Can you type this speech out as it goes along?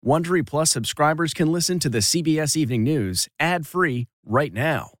Wondery Plus subscribers can listen to the CBS Evening News ad-free right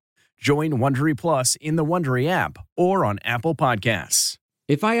now. Join Wondery Plus in the Wondery app or on Apple Podcasts.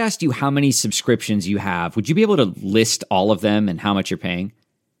 If I asked you how many subscriptions you have, would you be able to list all of them and how much you're paying?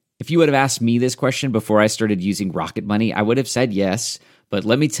 If you would have asked me this question before I started using Rocket Money, I would have said yes, but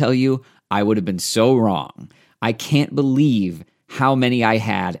let me tell you, I would have been so wrong. I can't believe how many I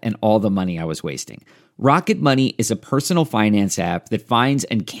had and all the money I was wasting. Rocket Money is a personal finance app that finds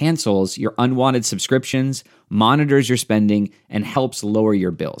and cancels your unwanted subscriptions, monitors your spending, and helps lower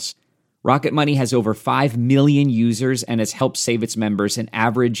your bills. Rocket Money has over 5 million users and has helped save its members an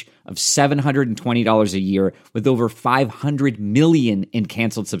average of $720 a year with over 500 million in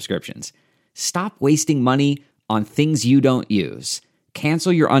canceled subscriptions. Stop wasting money on things you don't use.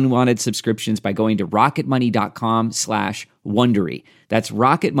 Cancel your unwanted subscriptions by going to rocketmoney.com/Wondery. That's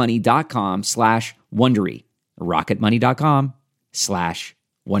rocketmoney.com/Wondery.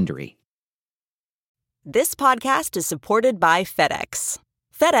 rocketmoney.com/Wondery. This podcast is supported by FedEx.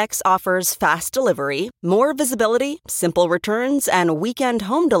 FedEx offers fast delivery, more visibility, simple returns, and weekend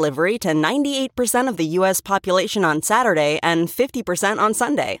home delivery to 98% of the U.S. population on Saturday and 50% on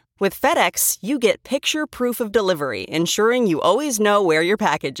Sunday. With FedEx, you get picture proof of delivery, ensuring you always know where your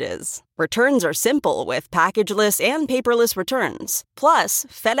package is. Returns are simple with packageless and paperless returns. Plus,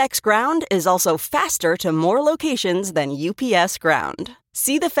 FedEx Ground is also faster to more locations than UPS Ground.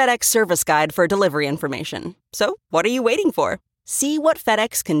 See the FedEx service guide for delivery information. So, what are you waiting for? See what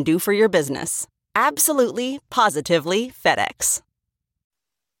FedEx can do for your business. Absolutely, positively FedEx.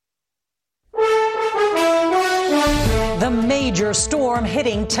 The major storm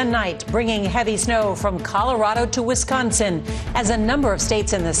hitting tonight, bringing heavy snow from Colorado to Wisconsin as a number of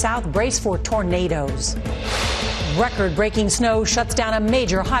states in the South brace for tornadoes. Record-breaking snow shuts down a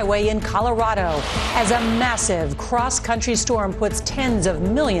major highway in Colorado as a massive cross-country storm puts tens of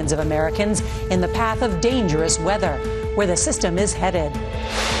millions of Americans in the path of dangerous weather, where the system is headed.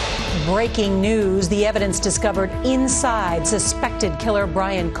 Breaking news, the evidence discovered inside suspected killer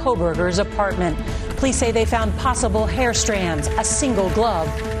Brian Kohberger's apartment. Police say they found possible hair strands, a single glove.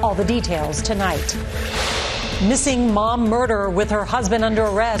 All the details tonight. Missing mom murderer with her husband under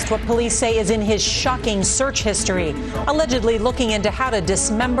arrest, what police say is in his shocking search history, allegedly looking into how to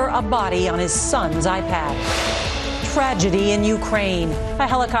dismember a body on his son's iPad. Tragedy in Ukraine. A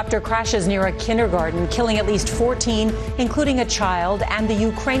helicopter crashes near a kindergarten, killing at least 14, including a child and the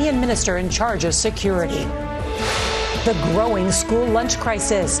Ukrainian minister in charge of security. The growing school lunch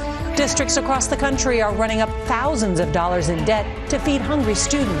crisis. Districts across the country are running up thousands of dollars in debt to feed hungry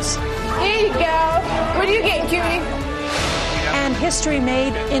students. Here you go. What are you getting, cutie? And history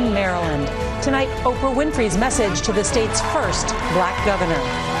made in Maryland. Tonight, Oprah Winfrey's message to the state's first black governor.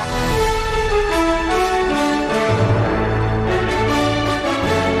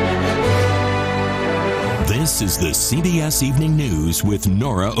 This is the CBS Evening News with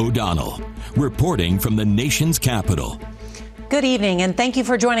Norah O'Donnell, reporting from the nation's capital. Good evening, and thank you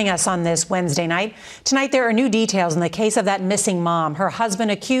for joining us on this Wednesday night. Tonight, there are new details in the case of that missing mom, her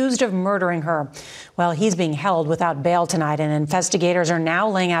husband accused of murdering her. Well, he's being held without bail tonight, and investigators are now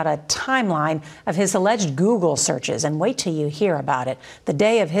laying out a timeline of his alleged Google searches. And wait till you hear about it. The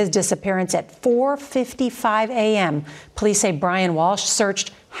day of his disappearance at 4:55 a.m., police say Brian Walsh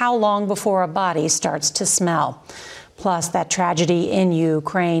searched how long before a body starts to smell. Plus, that tragedy in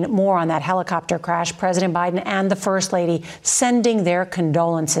Ukraine. More on that helicopter crash. President Biden and the First Lady sending their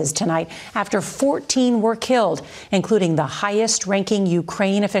condolences tonight after 14 were killed, including the highest-ranking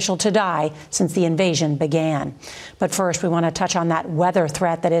Ukraine official to die since the invasion began. But first, we want to touch on that weather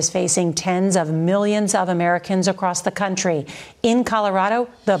threat that is facing tens of millions of Americans across the country. In Colorado,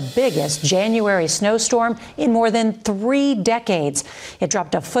 the biggest January snowstorm in more than 3 decades. It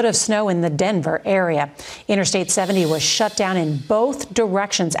dropped a foot of snow in the Denver area. Interstate 70 was shut down in both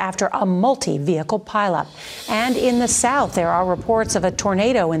directions after a multi-vehicle pileup. And in the South, there are reports of a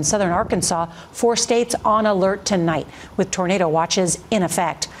tornado in southern Arkansas. 4 states on alert tonight, with tornado watches in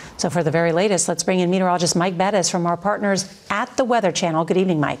effect. So for the very latest, let's bring in meteorologist Mike Bettis from our partners at the Weather Channel. Good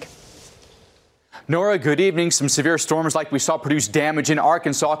evening, Mike. Nora, good evening. Some severe storms like we saw produce damage in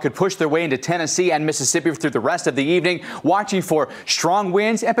Arkansas could push their way into Tennessee and Mississippi through the rest of the evening. Watching for strong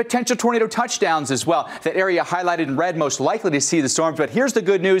winds and potential tornado touchdowns as well. That area highlighted in red, most likely to see the storms. But here's the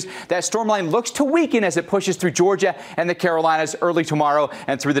good news. That storm line looks to weaken as it pushes through Georgia and the Carolinas early tomorrow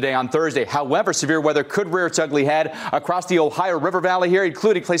and through the day on Thursday. However, severe weather could rear its ugly head across the Ohio River Valley here,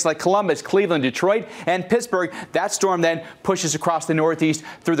 including places like Columbus, Cleveland, Detroit, and Pittsburgh. That storm then pushes across the Northeast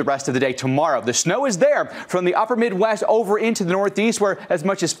through the rest of the day tomorrow. The snow snow is there from the upper Midwest over into the Northeast, where as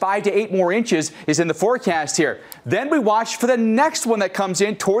much as 5 to 8 more inches is in the forecast here. Then we watch for the next one that comes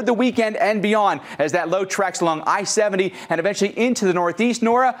in toward the weekend and beyond as that low tracks along I-70 and eventually into the Northeast.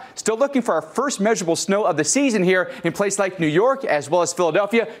 Nora, still looking for our first measurable snow of the season here in places like New York as well as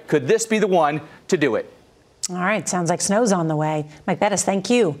Philadelphia. Could this be the one to do it? All right. Sounds like snow's on the way. Mike Bettis, thank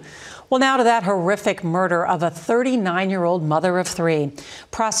you. Well, now to that horrific murder of a 39-year-old mother of 3.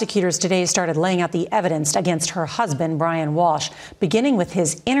 Prosecutors today started laying out the evidence against her husband, Brian Walsh, beginning with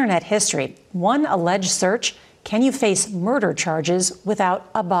his internet history. One alleged search, can you face murder charges without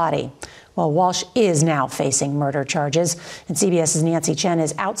a body? Well, Walsh is now facing murder charges, and CBS's Nancy Chen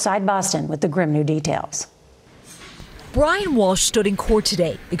is outside Boston with the grim new details. Brian Walsh stood in court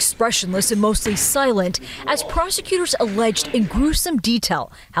today, expressionless and mostly silent, as prosecutors alleged in gruesome detail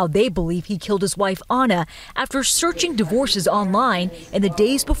how they believe he killed his wife, Anna, after searching divorces online in the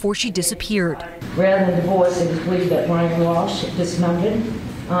days before she disappeared. Rather than divorce, it was believed that Brian Walsh dismembered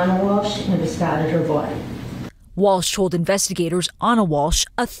Anna Walsh and discarded her body. Walsh told investigators Anna Walsh,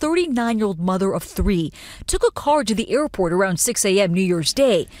 a 39-year-old mother of 3, took a car to the airport around 6 a.m. New Year's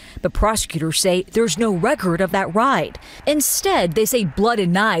Day, but prosecutors say there's no record of that ride. Instead, they say blood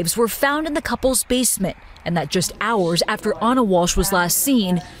and knives were found in the couple's basement, and that just hours after Anna Walsh was last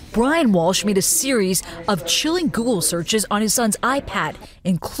seen, Brian Walsh made a series of chilling Google searches on his son's iPad,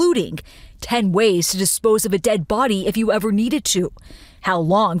 including 10 ways to dispose of a dead body if you ever needed to. How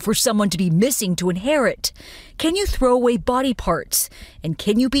long for someone to be missing to inherit? Can you throw away body parts? And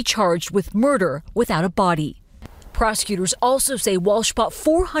can you be charged with murder without a body? Prosecutors also say Walsh bought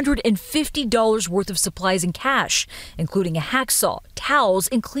 $450 worth of supplies in cash, including a hacksaw, towels,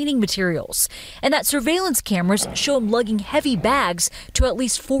 and cleaning materials, and that surveillance cameras show him lugging heavy bags to at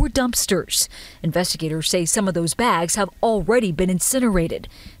least 4 dumpsters. Investigators say some of those bags have already been incinerated.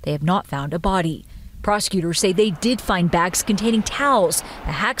 They have not found a body. Prosecutors say they did find bags containing towels,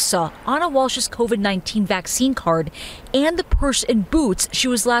 a hacksaw, Anna Walsh's COVID-19 vaccine card, and the purse and boots she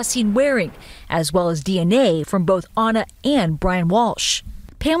was last seen wearing, as well as DNA from both Anna and Brian Walsh.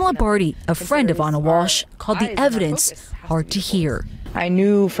 Pamela Barty, a friend of Anna Walsh, called the evidence hard to hear. I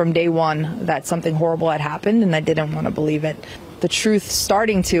knew from day one that something horrible had happened, and I didn't want to believe it. The truth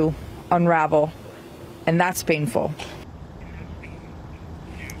starting to unravel, and that's painful.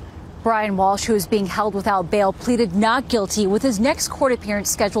 Brian Walsh, who is being held without bail, pleaded not guilty with his next court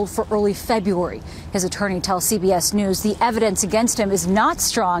appearance scheduled for early February. His attorney tells CBS News the evidence against him is not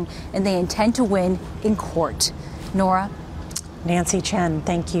strong and they intend to win in court. Norah? Nancy Chen,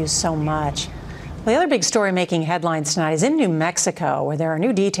 thank you so much. The other big story making headlines tonight is in New Mexico, where there are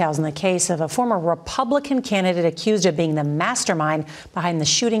new details in the case of a former Republican candidate accused of being the mastermind behind the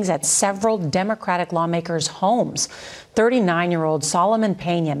shootings at several Democratic lawmakers' homes. 39-year-old Solomon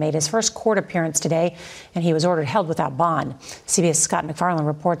Pena made his first court appearance today, and he was ordered held without bond. CBS' Scott McFarland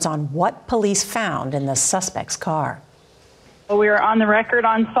reports on what police found in the suspect's car. We are on the record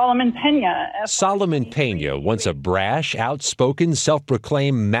on Solomon Pena. Solomon Pena, once a brash, outspoken,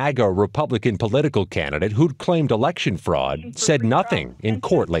 self-proclaimed MAGA Republican political candidate who'd claimed election fraud, said nothing in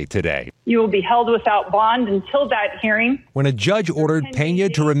court late today. You will be held without bond until that hearing, when a judge ordered Pena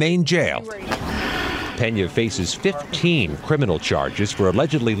to remain jailed. Pena faces 15 criminal charges for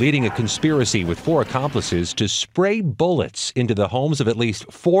allegedly leading a conspiracy with 4 accomplices to spray bullets into the homes of at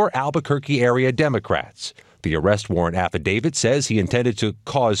least 4 Albuquerque area Democrats. The arrest warrant affidavit says he intended to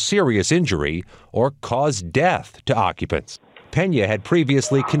cause serious injury or cause death to occupants. Pena had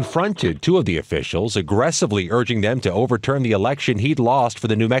previously confronted 2 of the officials, aggressively urging them to overturn the election he'd lost for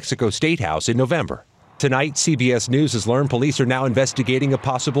the New Mexico State House in November. Tonight, CBS News has learned police are now investigating a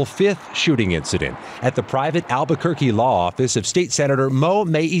possible 5th shooting incident at the private Albuquerque law office of State Senator Mo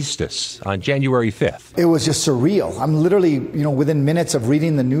Maestas on January 5th. It was just surreal. I'm literally, within minutes of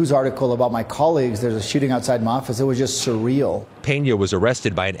reading the news article about my colleagues, there's a shooting outside my office. It was just surreal. Pena was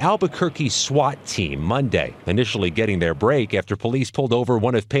arrested by an Albuquerque SWAT team Monday, initially getting their break after police pulled over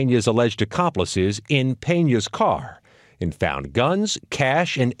one of Pena's alleged accomplices in Pena's car and found guns,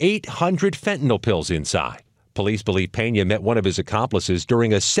 cash, and 800 fentanyl pills inside. Police believe Pena met one of his accomplices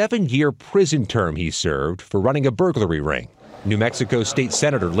during a 7-year prison term he served for running a burglary ring. New Mexico State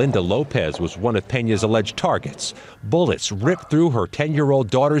Senator Linda Lopez was one of Pena's alleged targets. Bullets ripped through her 10-year-old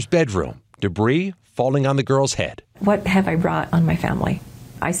daughter's bedroom, debris falling on the girl's head. What have I brought on my family?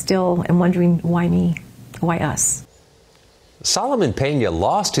 I still am wondering, why me? Why us? Solomon Pena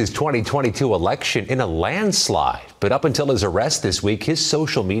lost his 2022 election in a landslide, but up until his arrest this week, his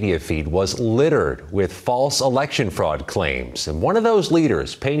social media feed was littered with false election fraud claims. And one of those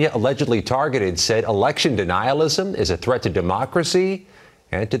leaders Pena allegedly targeted said election denialism is a threat to democracy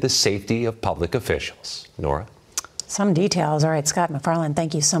and to the safety of public officials. Norah? Some details. All right, Scott McFarland,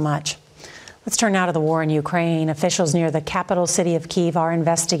 thank you so much. Let's turn now to the war in Ukraine. Officials near the capital city of Kyiv are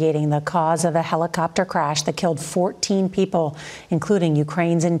investigating the cause of a helicopter crash that killed 14 people, including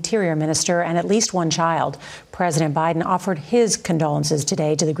Ukraine's interior minister and at least one child. President Biden offered his condolences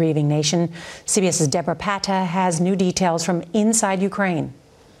today to the grieving nation. CBS's Deborah Patta has new details from inside Ukraine.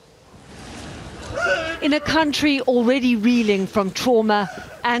 In a country already reeling from trauma,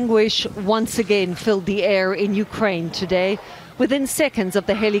 anguish once again filled the air in Ukraine today. Within seconds of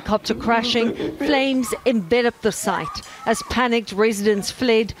the helicopter crashing, flames enveloped the site as panicked residents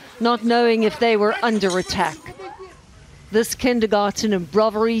fled, not knowing if they were under attack. This kindergarten in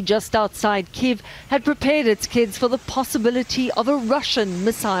Brovary, just outside Kyiv, had prepared its kids for the possibility of a Russian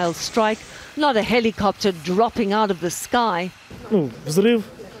missile strike, not a helicopter dropping out of the sky.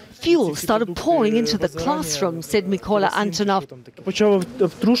 Fuel started pouring into the classroom, said Mykola Antonov.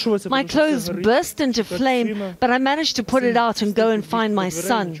 My clothes burst into flame, but I managed to put it out and go and find my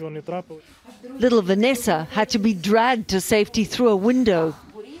son. Little Vanessa had to be dragged to safety through a window.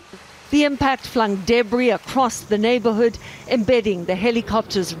 The impact flung debris across the neighborhood, embedding the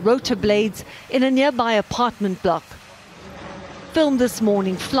helicopter's rotor blades in a nearby apartment block. Filmed this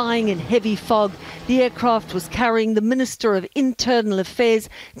morning flying in heavy fog, the aircraft was carrying the Minister of Internal Affairs,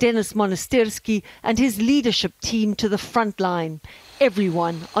 Denis Monastyrsky, and his leadership team to the front line.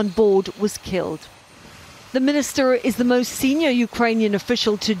 Everyone on board was killed. The minister is the most senior Ukrainian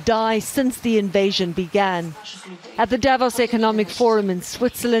official to die since the invasion began. At the Davos Economic Forum in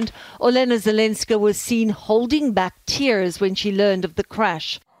Switzerland, Olena Zelenska was seen holding back tears when she learned of the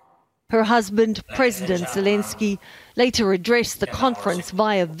crash. Her husband, President Zelensky, later addressed the conference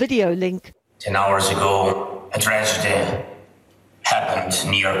via video link. 10 hours ago, a tragedy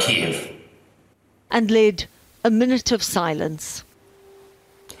happened near Kyiv. And led a minute of silence.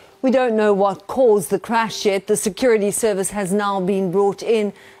 We don't know what caused the crash yet. The security service has now been brought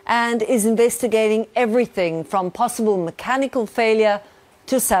in and is investigating everything from possible mechanical failure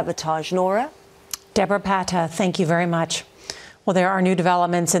to sabotage. Norah? Deborah Patta, thank you very much. Well, there are new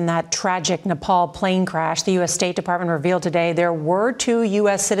developments in that tragic Nepal plane crash. The U.S. State Department revealed today there were 2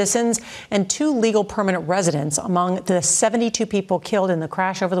 U.S. citizens and 2 legal permanent residents among the 72 people killed in the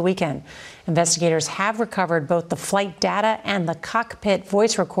crash over the weekend. Investigators have recovered both the flight data and the cockpit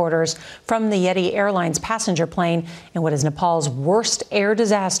voice recorders from the Yeti Airlines passenger plane in what is Nepal's worst air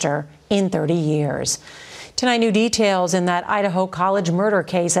disaster in 30 years. Tonight, new details in that Idaho college murder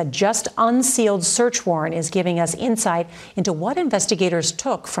case. A just unsealed search warrant is giving us insight into what investigators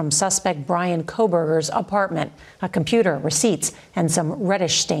took from suspect Brian Kohberger's apartment: a computer, receipts, and some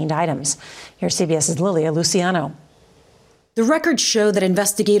reddish-stained items. Here's CBS's Lilia Luciano. The records show that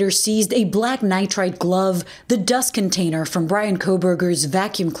investigators seized a black nitride glove, the dust container from Brian Kohberger's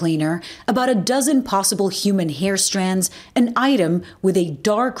vacuum cleaner, about a dozen possible human hair strands, an item with a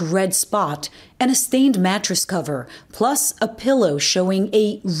dark red spot, and a stained mattress cover, plus a pillow showing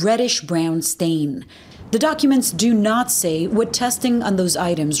a reddish-brown stain. The documents do not say what testing on those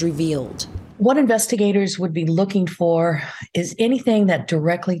items revealed. What investigators would be looking for is anything that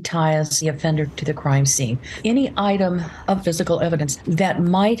directly ties the offender to the crime scene. Any item of physical evidence that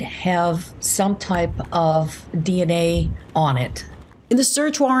might have some type of DNA on it. In the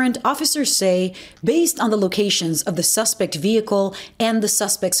search warrant, officers say, based on the locations of the suspect vehicle and the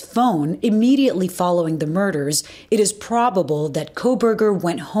suspect's phone immediately following the murders, it is probable that Kohberger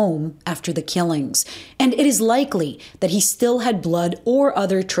went home after the killings. And it is likely that he still had blood or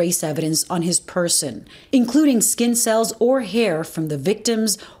other trace evidence on his person, including skin cells or hair from the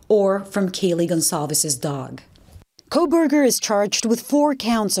victims or from Kaylee Gonsalves' dog. Kohberger is charged with 4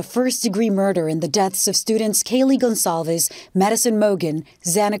 counts of first-degree murder in the deaths of students Kaylee Gonsalves, Madison Mogen,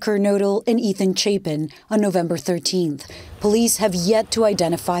 Zanika Nodal, and Ethan Chapin on November 13th. Police have yet to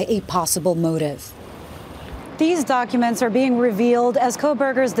identify a possible motive. These documents are being revealed as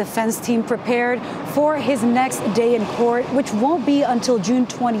Kohberger's defense team prepared for his next day in court, which won't be until June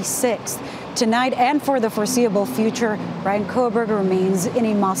 26th. Tonight and for the foreseeable future, Brian Kohberger remains in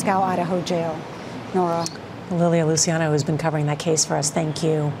a Moscow, Idaho jail. Norah. Lilia Luciano has been covering that case for us. Thank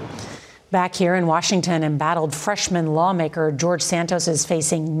you. Back here in Washington, embattled freshman lawmaker George Santos is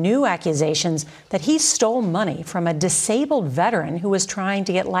facing new accusations that he stole money from a disabled veteran who was trying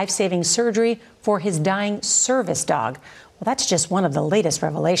to get life-saving surgery for his dying service dog. Well, that's just one of the latest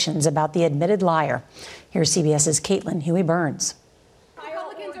revelations about the admitted liar. Here's CBS's Caitlin Huey-Burns.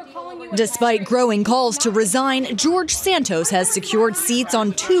 Despite growing calls to resign, George Santos has secured seats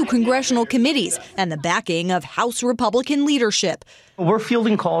on 2 congressional committees and the backing of House Republican leadership. We're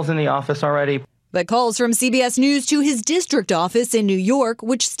fielding calls in the office already. But calls from CBS News to his district office in New York,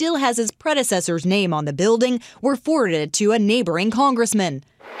 which still has his predecessor's name on the building, were forwarded to a neighboring congressman.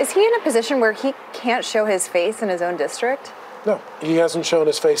 Is he in a position where he can't show his face in his own district? No, he hasn't shown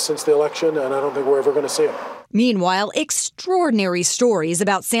his face since the election, and I don't think we're ever going to see him. Meanwhile, extraordinary stories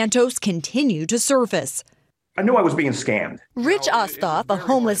about Santos continue to surface. I knew I was being scammed. Rich Osthoff, a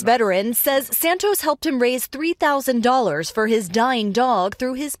homeless veteran, says Santos helped him raise $3,000 for his dying dog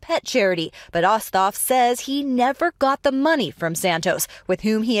through his pet charity. But Osthoff says he never got the money from Santos, with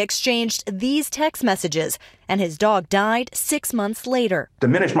whom he exchanged these text messages. And his dog died 6 months later.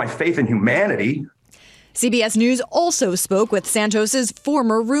 Diminished my faith in humanity. CBS News also spoke with Santos's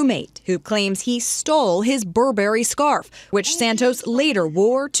former roommate, who claims he stole his Burberry scarf, which Santos later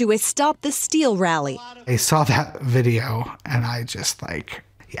wore to a Stop the Steal rally. I saw that video and I just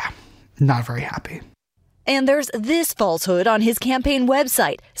not very happy. And there's this falsehood on his campaign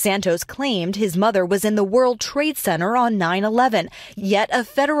website. Santos claimed his mother was in the World Trade Center on 9/11. Yet a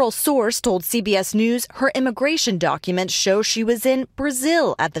federal source told CBS News her immigration documents show she was in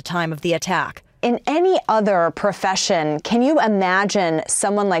Brazil at the time of the attack. In any other profession, can you imagine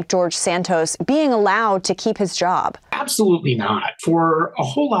someone like George Santos being allowed to keep his job? Absolutely not. For a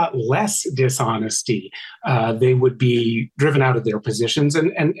whole lot less dishonesty, they would be driven out of their positions,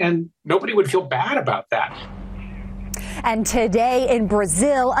 and nobody would feel bad about that. And today in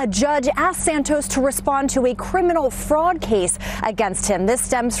Brazil, a judge asked Santos to respond to a criminal fraud case against him. This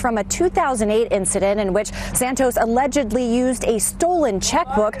stems from a 2008 incident in which Santos allegedly used a stolen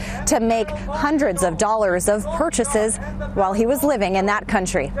checkbook to make hundreds of dollars of purchases while he was living in that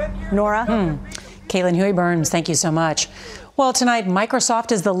country. Norah? Caitlin Huey-Burns, thank you so much. Well, tonight,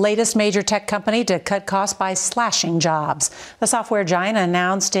 Microsoft is the latest major tech company to cut costs by slashing jobs. The software giant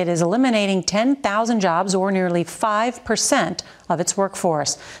announced it is eliminating 10,000 jobs, or nearly 5% of its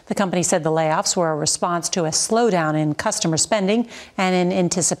workforce. The company said the layoffs were a response to a slowdown in customer spending and in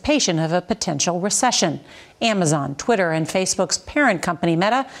anticipation of a potential recession. Amazon, Twitter, and Facebook's parent company,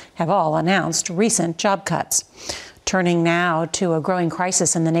 Meta, have all announced recent job cuts. Turning now to a growing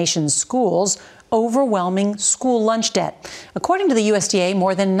crisis in the nation's schools. Overwhelming school lunch debt. According to the USDA,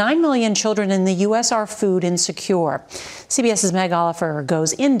 more than 9 million children in the U.S. are food insecure. CBS's Meg Oliver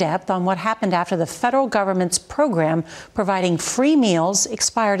goes in depth on what happened after the federal government's program providing free meals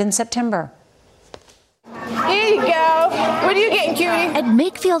expired in September. Here you go. What are you getting, cutie? At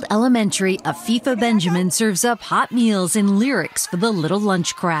Makefield Elementary, Afifa Benjamin serves up hot meals and lyrics for the little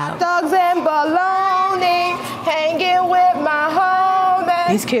lunch crowd. Dogs and bologna, hanging with my homies.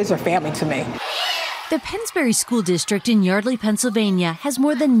 These kids are family to me. The Pennsbury School District in Yardley, Pennsylvania has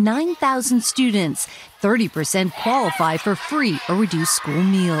more than 9,000 students. 30% qualify for free or reduced school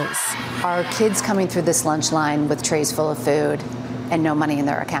meals. Are kids coming through this lunch line with trays full of food and no money in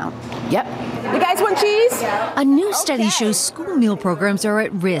their account? Yep. You guys want cheese? A new study shows school meal programs are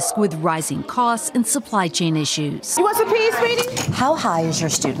at risk with rising costs and supply chain issues. You want some peas, sweetie? How high is your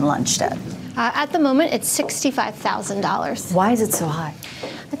student lunch debt? At the moment, it's $65,000. Why is it so high?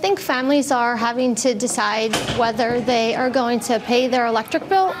 I think families are having to decide whether they are going to pay their electric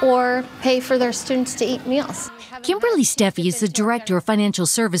bill or pay for their students to eat meals. Kimberly Steffi is the director of financial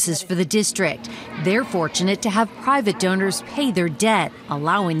services for the district. They're fortunate to have private donors pay their debt,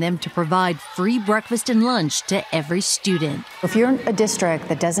 allowing them to provide free breakfast and lunch to every student. If you're a district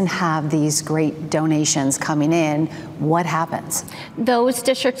that doesn't have these great donations coming in, what happens? Those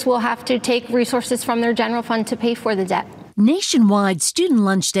districts will have to take resources from their general fund to pay for the debt. Nationwide, student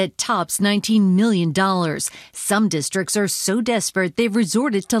lunch debt tops $19 million. Some districts are so desperate they've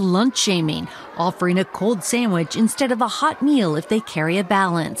resorted to lunch shaming, offering a cold sandwich instead of a hot meal if they carry a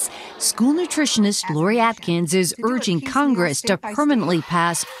balance. School nutritionist Lori Atkins is urging Congress to permanently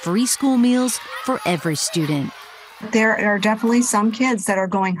pass free school meals for every student. There are definitely some kids that are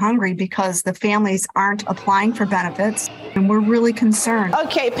going hungry because the families aren't applying for benefits, and we're really concerned.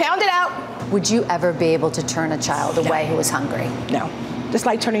 Okay, pound it out. Would you ever be able to turn a child away who was hungry? No, just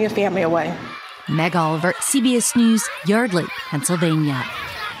like turning your family away. Meg Oliver, CBS News, Yardley, Pennsylvania.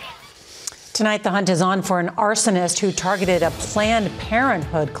 Tonight, the hunt is on for an arsonist who targeted a Planned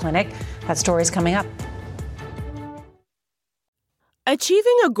Parenthood clinic. That story's coming up.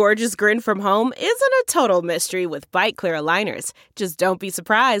 Achieving a gorgeous grin from home isn't a total mystery with Bite Clear aligners. Just don't be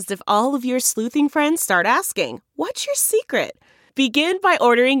surprised if all of your sleuthing friends start asking, "What's your secret?" Begin by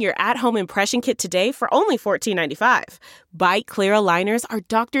ordering your at-home impression kit today for only $14.95. Bite Clear aligners are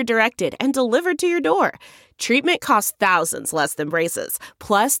doctor-directed and delivered to your door. Treatment costs thousands less than braces.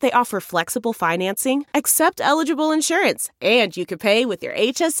 Plus, they offer flexible financing, accept eligible insurance, and you can pay with your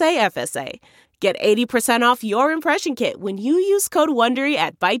HSA/FSA. Get 80% off your impression kit when you use code WONDERY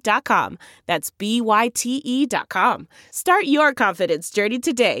at Byte.com. That's BYTE.com. Start your confidence journey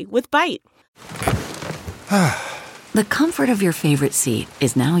today with Byte. The comfort of your favorite seat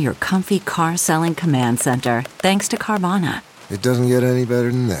is now your comfy car-selling command center, thanks to Carvana. It doesn't get any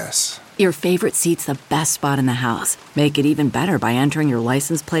better than this. Your favorite seat's the best spot in the house. Make it even better by entering your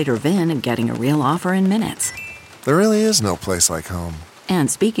license plate or VIN and getting a real offer in minutes. There really is no place like home.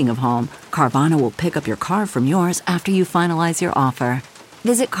 And speaking of home, Carvana will pick up your car from yours after you finalize your offer.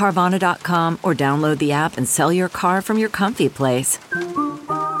 Visit Carvana.com or download the app and sell your car from your comfy place.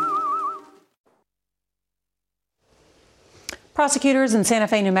 Prosecutors in Santa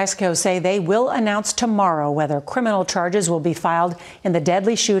Fe, New Mexico say they will announce tomorrow whether criminal charges will be filed in the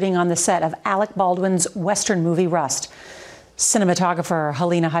deadly shooting on the set of Alec Baldwin's Western movie Rust. Cinematographer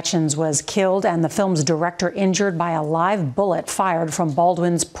Helena Hutchins was killed and the film's director injured by a live bullet fired from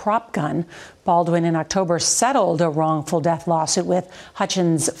Baldwin's prop gun. Baldwin in October settled a wrongful death lawsuit with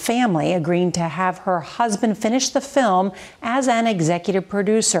Hutchins' family, agreeing to have her husband finish the film as an executive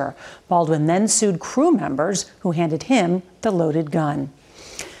producer. Baldwin then sued crew members who handed him the loaded gun.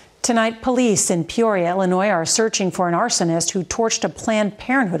 Tonight, police in Peoria, Illinois, are searching for an arsonist who torched a Planned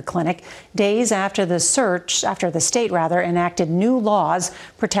Parenthood clinic days after the state enacted new laws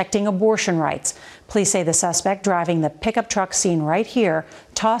protecting abortion rights. Police say the suspect, driving the pickup truck seen right here,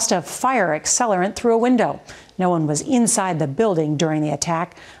 tossed a fire accelerant through a window. No one was inside the building during the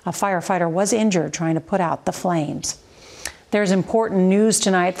attack. A firefighter was injured trying to put out the flames. There's important news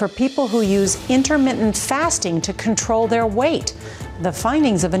tonight for people who use intermittent fasting to control their weight. The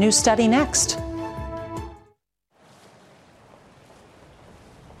findings of a new study next.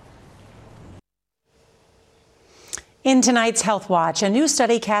 In tonight's Health Watch, a new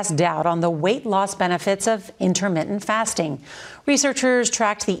study casts doubt on the weight loss benefits of intermittent fasting. Researchers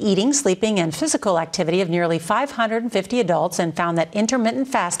tracked the eating, sleeping, and physical activity of nearly 550 adults and found that intermittent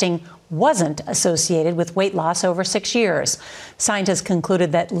fasting wasn't associated with weight loss over 6 years. Scientists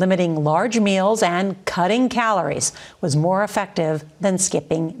concluded that limiting large meals and cutting calories was more effective than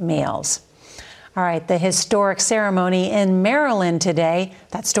skipping meals. All right, the historic ceremony in Maryland today.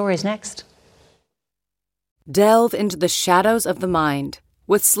 That story's next. Delve into the shadows of the mind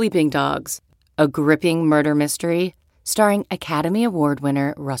with Sleeping Dogs, a gripping murder mystery starring Academy Award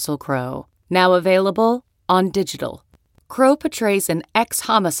winner Russell Crowe. Now available on digital. Crowe portrays an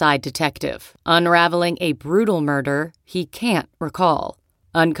ex-homicide detective unraveling a brutal murder he can't recall.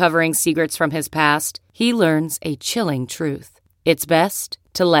 Uncovering secrets from his past, he learns a chilling truth. It's best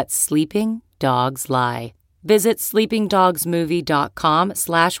to let sleeping dogs lie. Visit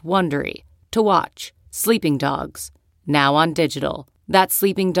sleepingdogsmovie.com/Wondery to watch Sleeping Dogs, now on digital. That's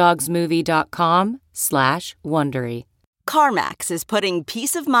sleepingdogsmovie.com/Wondery. CarMax is putting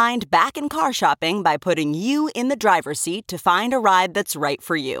peace of mind back in car shopping by putting you in the driver's seat to find a ride that's right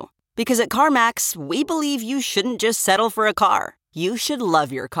for you. Because at CarMax, we believe you shouldn't just settle for a car. You should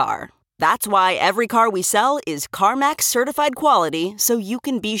love your car. That's why every car we sell is CarMax certified quality, so you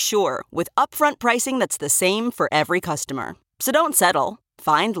can be sure with upfront pricing that's the same for every customer. So don't settle.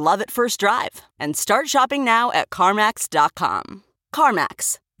 Find love at first drive and start shopping now at CarMax.com.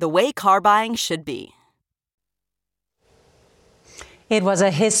 CarMax, the way car buying should be. It was a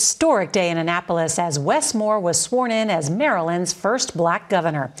historic day in Annapolis as Wes Moore was sworn in as Maryland's first black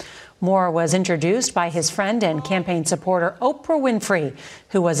governor. Moore was introduced by his friend and campaign supporter Oprah Winfrey,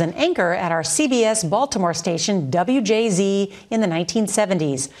 who was an anchor at our CBS Baltimore station WJZ in the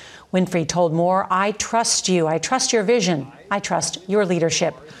 1970s. Winfrey told Moore, "I trust you. I trust your vision. I trust your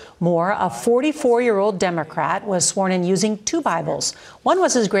leadership." Moore, a 44-year-old Democrat, was sworn in using two Bibles. One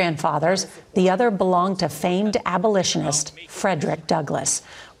was his grandfather's. The other belonged to famed abolitionist Frederick Douglass.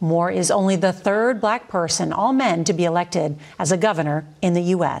 Moore is only the third black person, all men, to be elected as a governor in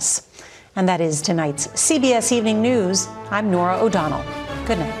the U.S. And that is tonight's CBS Evening News. I'm Norah O'Donnell.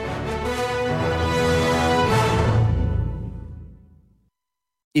 Good night.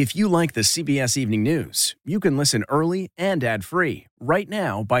 If you like the CBS Evening News, you can listen early and ad-free right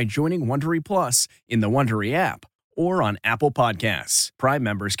now by joining Wondery Plus in the Wondery app or on Apple Podcasts. Prime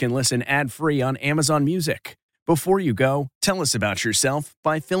members can listen ad-free on Amazon Music. Before you go, tell us about yourself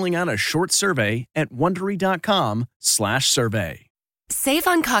by filling out a short survey at Wondery.com/survey. Save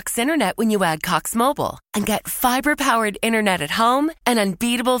on Cox Internet when you add Cox Mobile and get fiber-powered internet at home and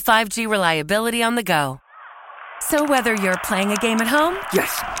unbeatable 5G reliability on the go. So whether you're playing a game at home,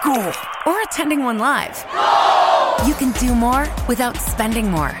 yes, cool, or attending one live, no! You can do more without spending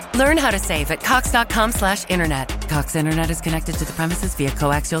more. Learn how to save at Cox.com/internet. Cox Internet is connected to the premises via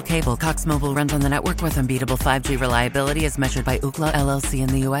coaxial cable. Cox Mobile runs on the network with unbeatable 5G reliability as measured by Ookla LLC in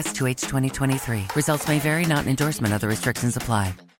the U.S. 2H 2023. Results may vary, not an endorsement. Other restrictions apply.